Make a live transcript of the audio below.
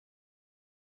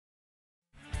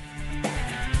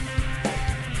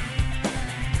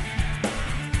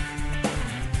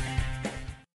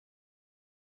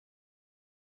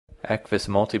AKVIS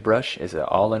MultiBrush is an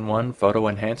all-in-one photo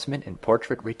enhancement and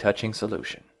portrait retouching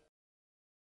solution.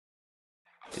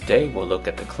 Today we'll look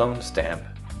at the Clone Stamp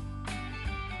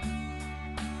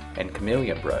and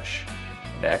Chameleon Brush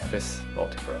in AKVIS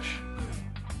MultiBrush.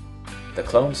 The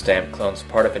Clone Stamp clones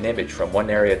part of an image from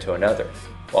one area to another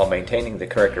while maintaining the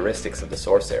characteristics of the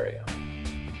source area.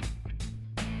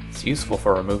 It's useful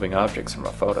for removing objects from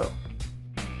a photo.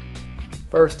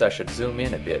 First, I should zoom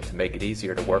in a bit to make it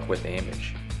easier to work with the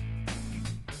image.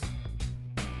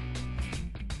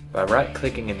 By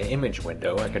right-clicking in the image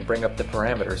window, I can bring up the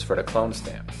parameters for the clone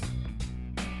stamp.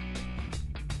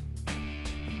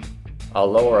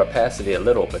 I'll lower opacity a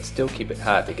little, but still keep it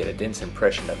high to get a dense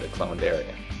impression of the cloned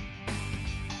area.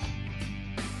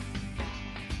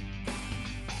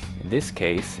 In this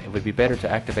case, it would be better to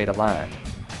activate a line,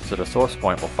 so the source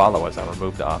point will follow as I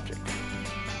remove the object.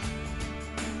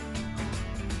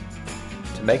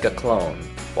 To make a clone,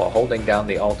 while holding down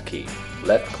the Alt key,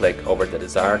 left-click over the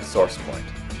desired source point.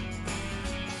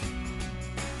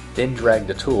 Then drag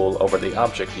the tool over the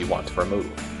object you want to remove.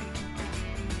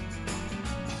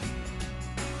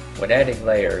 When adding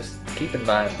layers, keep in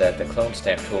mind that the Clone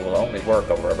Stamp tool will only work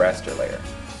over a raster layer.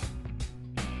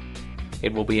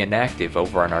 It will be inactive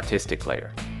over an artistic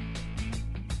layer.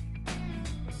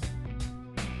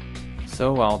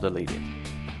 So I'll delete it.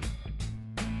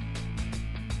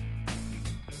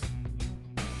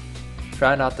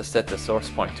 Try not to set the source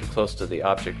point too close to the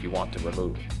object you want to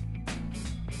remove,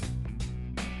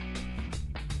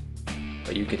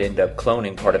 or you could end up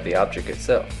cloning part of the object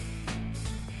itself.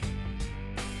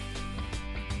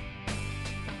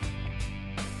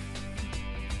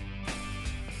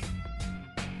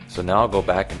 So now I'll go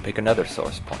back and pick another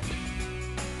source point.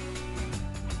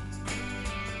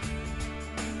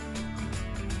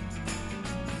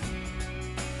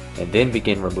 And then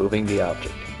begin removing the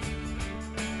object.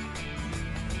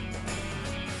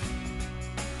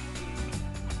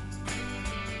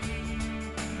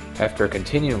 After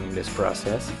continuing this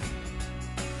process,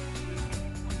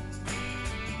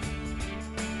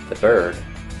 the bird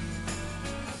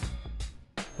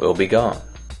will be gone.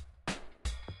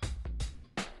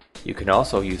 You can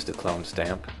also use the clone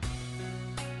stamp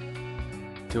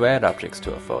to add objects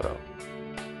to a photo.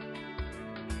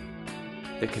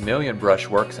 The Chameleon brush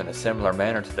works in a similar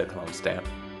manner to the clone stamp,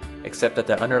 except that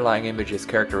the underlying image's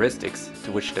characteristics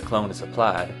to which the clone is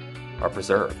applied are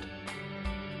preserved.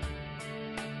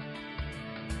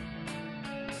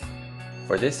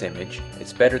 For this image,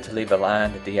 it's better to leave a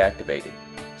line deactivated,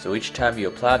 so each time you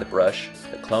apply the brush,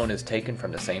 the clone is taken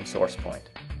from the same source point.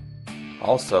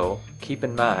 Also, keep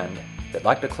in mind that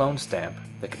like the clone stamp,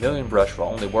 the Chameleon brush will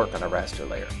only work on a raster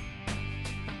layer.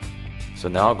 So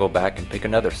now I'll go back and pick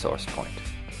another source point.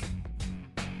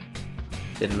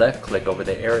 Then left-click over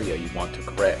the area you want to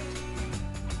correct.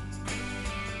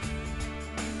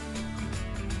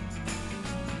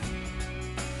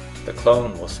 The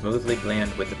clone will smoothly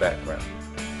blend with the background.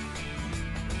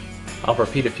 I'll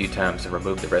repeat a few times to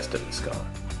remove the rest of the scar.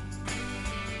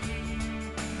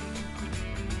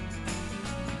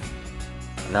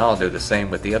 Now I'll do the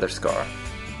same with the other scar.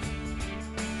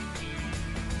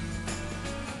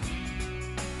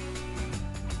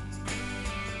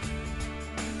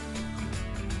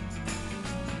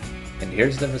 And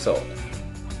here's the result.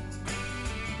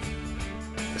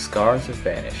 The scars have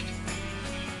vanished.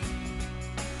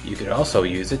 You could also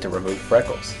use it to remove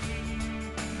freckles.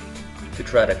 To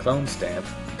try to clone stamp,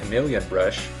 Chameleon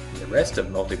Brush, and the rest of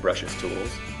MultiBrush's tools,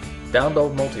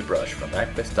 download MultiBrush from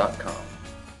AKVIS.com.